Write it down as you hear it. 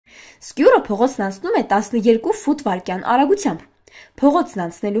Սկյուրը փողոցն անցնում է 12 ֆուտ վայրկյան արագությամբ։ Փողոցն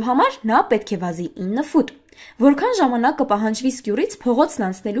անցնելու համար նա պետք է վազի 9 ֆուտ։ Որքան ժամանակ կպահանջվի սկյուրից փողոցն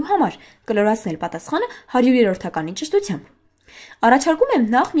անցնելու համար, կլորացնել պատասխանը 100-րդականի ճշտությամբ։ Առաջարկում եմ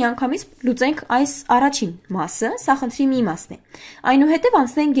նախ միանգամից լուծենք այս առաջին մասը, սա խնդրի մի մասն է։ Այնուհետև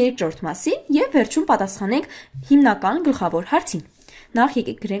անցնենք երկրորդ մասին եւ վերջում պատասխանենք հիմնական գլխավոր հարցին։ Նախ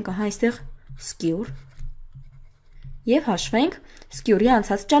եկեք գրենք այստեղ սկյուր եւ հաշվենք սկյուրի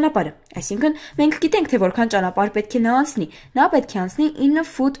անցած ճանապարհը։ Այսինքն մենք գիտենք, թե որքան ճանապարհ պետք է նա անցնի։ Նա պետք է անցնի 9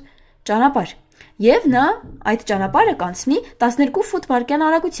 ֆուտ ճանապարհ եւ նա այդ ճանապարհը կանցնի 12 ֆուտ վայրկյան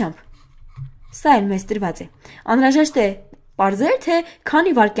արագությամբ։ Սա էլ մեզ տրված է։ Անհրաժեշտ է պարզել, թե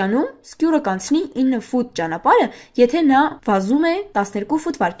քանի վայրկյանում սկյուրը կանցնի 9 ֆուտ ճանապարհը, եթե նա վազում է 12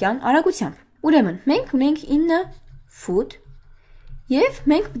 ֆուտ վայրկյան արագությամբ։ Ուրեմն մենք ունենք 9 ֆուտ եւ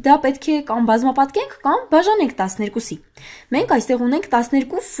մենք դա պետք է կամ բազմապատկենք կամ բաժանենք 12-ի։ Մենք այստեղ ունենք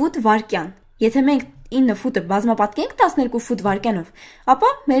 12 ֆուտ վայրկյան։ Եթե մենք 9 ֆուտը բազմապատկենք 12 ֆուտ վայրկյանով,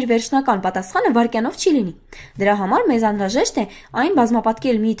 ապա մեր վերջնական պատասխանը վայրկյանով չի լինի։ Դրա համար մեզ անհրաժեշտ է այն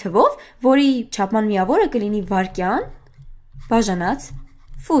բազմապատկել մի թվով, որի չափման միավորը կլինի վայրկյան բաժանած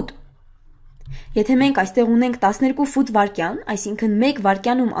ֆուտ։ Եթե մենք այստեղ ունենք 12 ֆուտ վայրկյան, այսինքն 1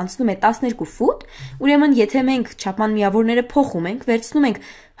 վայրկյանում անցնում է 12 ֆուտ, ուրեմն եթե մենք չափման միավորները փոխում ենք, վերցնում ենք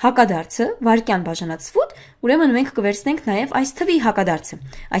հակադարձը, վայրկյան բաժանած ֆուտ, ուրեմն մենք կվերցնենք նաև այս թվի հակադարձը։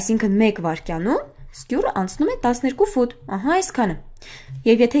 Այսինքն 1 վայրկյանում սկյուրը անցնում է 12 ֆուտ, ահա այսքանը։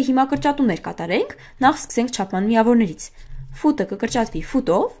 Եվ եթե հիմա կրճատումներ կատարենք, նախ սկսենք չափման միավորներից։ Ֆուտը կկրճատվի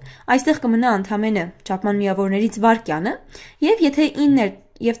ֆուտով, այստեղ կմնա ընդամենը չափման միավորներից վայրկյանը, եւ եթե 9-ն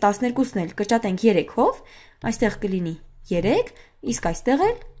եւ 12-ն էլ կրճատենք 3-ով, այստեղ կլինի 3, իսկ այստեղ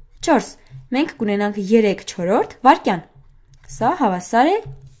էլ 4։ Մենք կունենանք 3/4 վայրկյան։ Սա հավասար է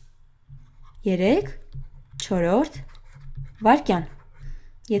 3/4 վայրկյան։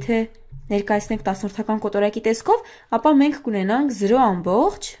 Եթե ներկայացնենք 10-որդական կոտորակի տեսքով, ապա մենք կունենանք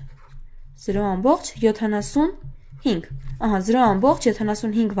 0.75։ Ահա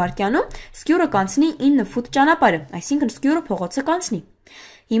 0.75 վայրկյանում սկյուրը կանցնի 9 ֆուտ ճանապարհը, այսինքն սկյուրը փողոցը կանցնի։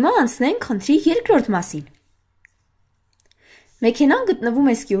 Հիմա անցնենք խնդրի երկրորդ մասին։ Մեքենան գտնվում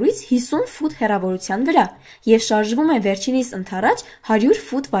է սկյուրից 50 ֆուտ հեռավորության վրա եւ շարժվում է վերջինիս ընդառաջ 100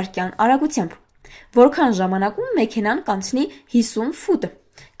 ֆուտ վայրկյան արագությամբ։ Որքան ժամանակում մեքենան կանցնի 50 ֆուտը։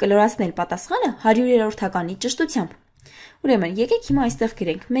 Կլորացնել պատասխանը 100-րդականի ճշտությամբ։ Ուրեմն եկեք հիմա այստեղ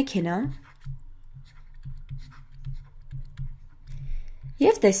գրենք մեքենա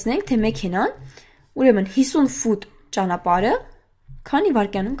եւ տեսնենք, թե մեքենան ուրեմն 50 ֆուտ ճանապարհը քանի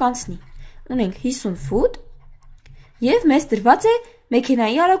վայրկյանում կանցնի։ Ունենք 50 ֆուտ եւ մեզ տրված է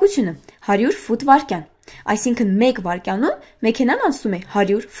մեքենայի արագությունը 100 ֆուտ վայրկյան։ Այսինքն 1 վայրկյանում մեքենան անցնում է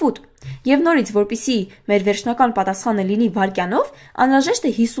 100 ֆուտ։ Եվ նորից, որպեսզի մեր վերջնական պատասխանը լինի վայրկյանով, անհրաժեշտ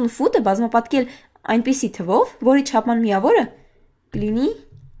է 50 ֆուտը բազմապատկել այնպիսի թվով, որի չափման միավորը կլինի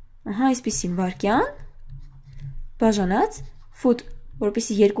ահա այսպիսին վայրկյան բաժանած ֆուտ,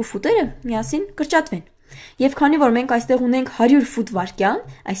 որպեսզի երկու ֆուտերը միասին կրճատվեն։ Եվ քանի որ մենք այստեղ ունենք 100 ֆուտ վայրկյան,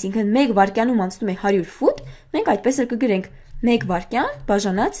 այսինքն 1 վայրկյանում անցնում է 100 ֆուտ, մենք այդպես էլ կգրենք 1 վայրկյան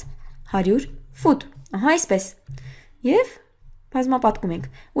բաժանած 100 ֆուտ։ Ահա այսպես։ Եվ բազմապատկում ենք։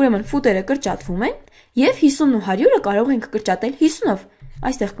 Ուրեմն ֆուտերը կրճատվում են եւ 50-ն ու 100-ը կարող ենք կրճատել 50-ով։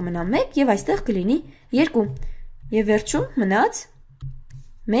 Այստեղ կմնա 1 եւ այստեղ կլինի 2։ Եվ վերջում մնաց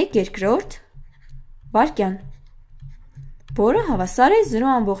 1/2 վայրկյան, որը հավասար է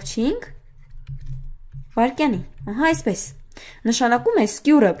 0.5 վայրկյանի։ Ահա այսպես։ Նշանակում է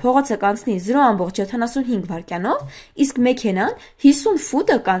սկյուրը փողոցը կանցնի 0.75 վայրկյանով, իսկ մեքենան 50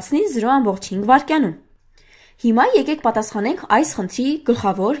 ֆուտը կանցնի 0.5 վայրկյանում։ Հիմա եկեք պատասխանենք այս խնդրի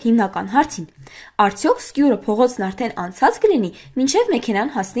գլխավոր հիմնական հարցին։ Արդյոք սկյուրը փողոցն արդեն անցած կլինի, մինչև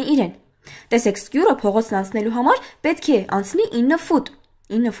մեքենան հասնի իրեն։ Տեսեք, սկյուրը փողոցն անցնելու համար պետք է անցնի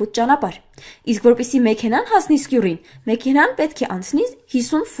 9 ֆուտ ճանապարհ։ Իսկ որպեսզի մեքենան հասնի սկյուրին, մեքենան պետք է անցնի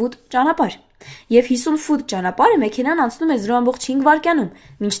 50 ֆուտ ճանապարհ։ Եվ 50 ֆուտ ճանապարհը մեքենան անցնում է 0.5 վայրկյանում,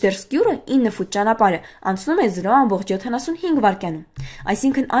 մինչդեռ սկյուրը 9 ֆուտ ճանապարհը անցնում է 0.75 վայրկյանում։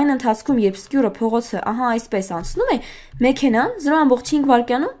 Այսինքն այն ընթացքում, երբ սկյուրը փողոցը ահա այսպես անցնում է, մեքենան 0.5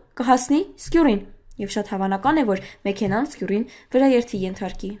 վայրկյանում կհասնի սկյուրին։ Եվ շատ հավանական է, որ մեքենան սկյուրին վրաերթի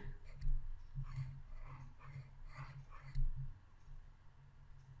ենթարկի։